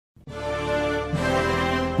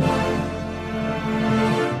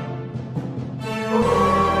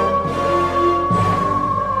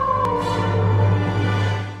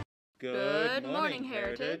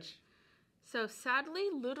Heritage. So sadly,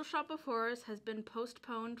 Little Shop of Horrors has been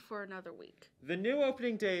postponed for another week. The new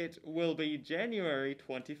opening date will be January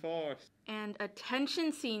 24th. And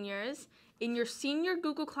attention seniors, in your senior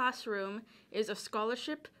Google Classroom is a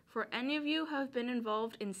scholarship for any of you who have been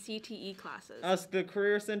involved in CTE classes. Ask the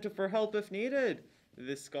Career Center for help if needed.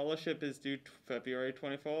 This scholarship is due February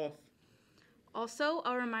 24th. Also,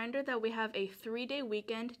 a reminder that we have a 3-day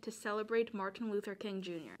weekend to celebrate Martin Luther King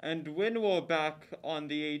Jr. And when we're back on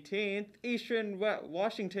the 18th, Eastern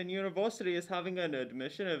Washington University is having an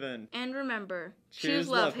admission event. And remember, Choose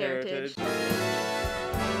Love Heritage.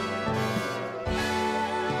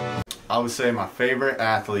 I would say my favorite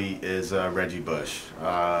athlete is Reggie Bush.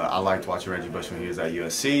 I liked watching Reggie Bush when he was at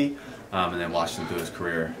USC, and then watching him through his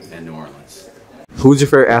career in New Orleans. Who's your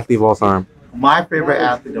favorite athlete of all time? My favorite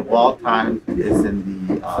athlete of all time is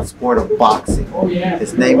in the sport of boxing.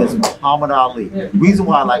 His name is Muhammad Ali. The reason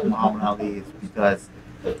why I like Muhammad Ali is because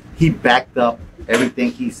he backed up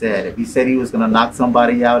everything he said. If he said he was going to knock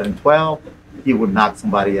somebody out in 12, he would knock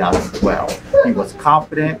somebody out in 12. He was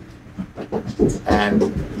confident and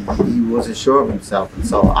he wasn't sure of himself. And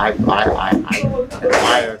so I admire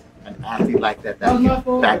an athlete like that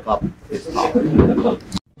can back up his talk.